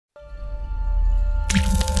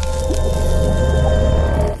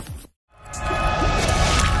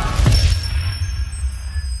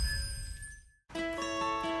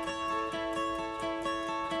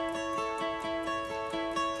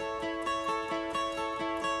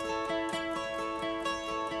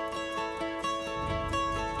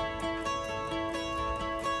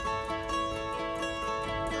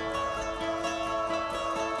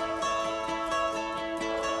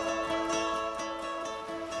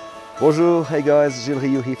Bonjour, hey guys, Gilles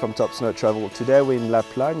Rioux here from Top Snow Travel. Today we're in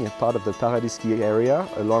Plagne, part of the Paradiski area,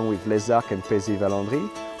 along with Les Arcs and Pézy-Valandry.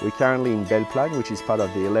 We're currently in Plagne, which is part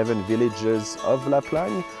of the 11 villages of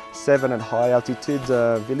Plagne, 7 at high altitude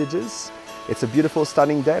villages. It's a beautiful,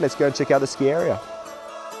 stunning day. Let's go and check out the ski area.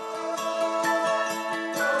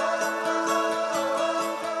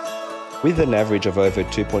 With an average of over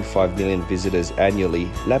 2.5 million visitors annually,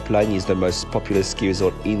 Plagne is the most popular ski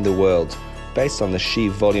resort in the world, based on the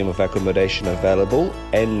sheer volume of accommodation available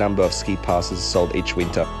and number of ski passes sold each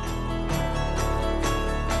winter.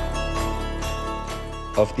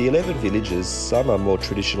 Of the 11 villages, some are more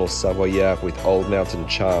traditional Savoyard with old mountain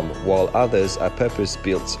charm, while others are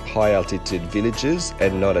purpose-built high-altitude villages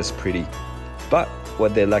and not as pretty. But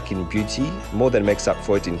what they lack in beauty more than makes up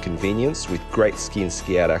for it in convenience with great ski and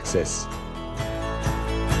ski out access.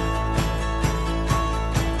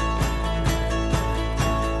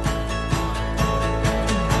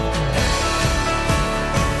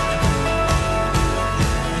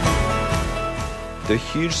 The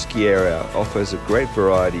huge ski area offers a great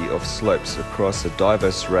variety of slopes across a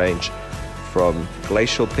diverse range, from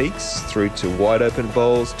glacial peaks through to wide open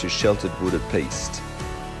bowls to sheltered wooded piste.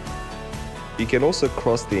 You can also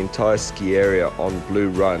cross the entire ski area on blue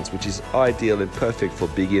runs, which is ideal and perfect for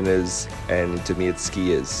beginners and intermediate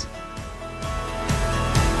skiers.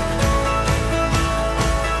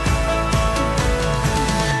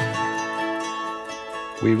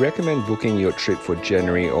 We recommend booking your trip for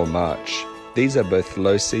January or March. These are both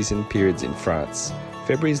low season periods in France.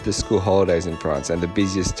 February is the school holidays in France and the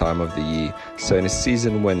busiest time of the year, so in a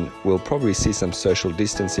season when we'll probably see some social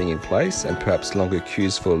distancing in place and perhaps longer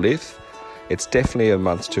queues for lift, it's definitely a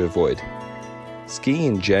month to avoid. Skiing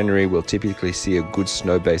in January will typically see a good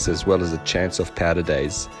snow base as well as a chance of powder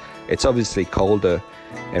days. It's obviously colder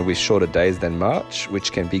and with shorter days than March,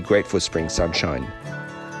 which can be great for spring sunshine.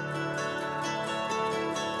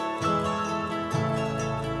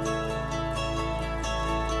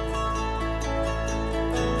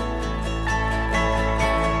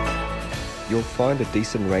 You'll find a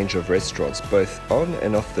decent range of restaurants both on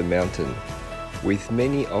and off the mountain, with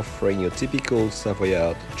many offering your typical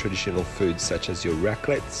Savoyard traditional foods such as your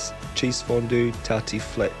raclettes, cheese fondue,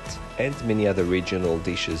 tartiflette, and many other regional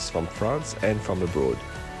dishes from France and from abroad.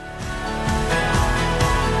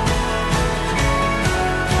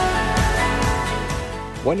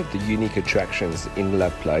 One of the unique attractions in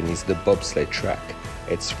Plagne is the bobsleigh track.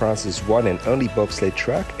 It's France's one and only bobsleigh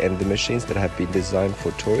track, and the machines that have been designed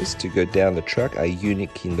for tourists to go down the track are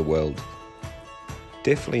unique in the world.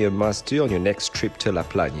 Definitely a must-do on your next trip to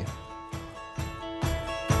Plagne.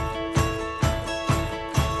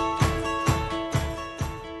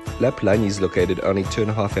 Plagne is located only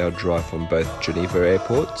 2.5 hour drive from both Geneva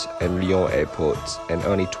Airport and Lyon Airport, and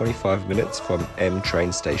only 25 minutes from M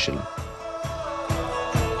train station.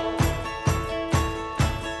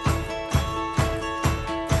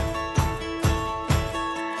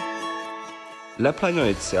 Plagne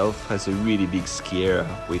itself has a really big ski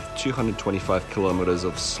area with 225 kilometers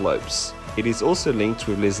of slopes. It is also linked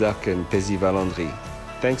with Les Arcs and Pézy-Valandry,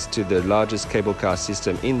 thanks to the largest cable car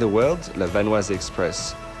system in the world, the Vanoise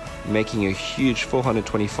Express, making a huge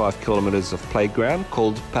 425 kilometers of playground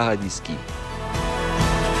called Paradiski.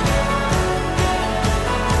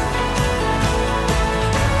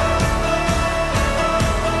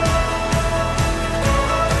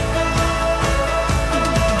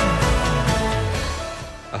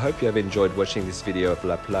 I hope you have enjoyed watching this video of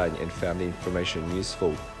Plagne and found the information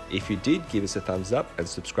useful. If you did, give us a thumbs up and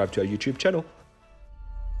subscribe to our YouTube channel.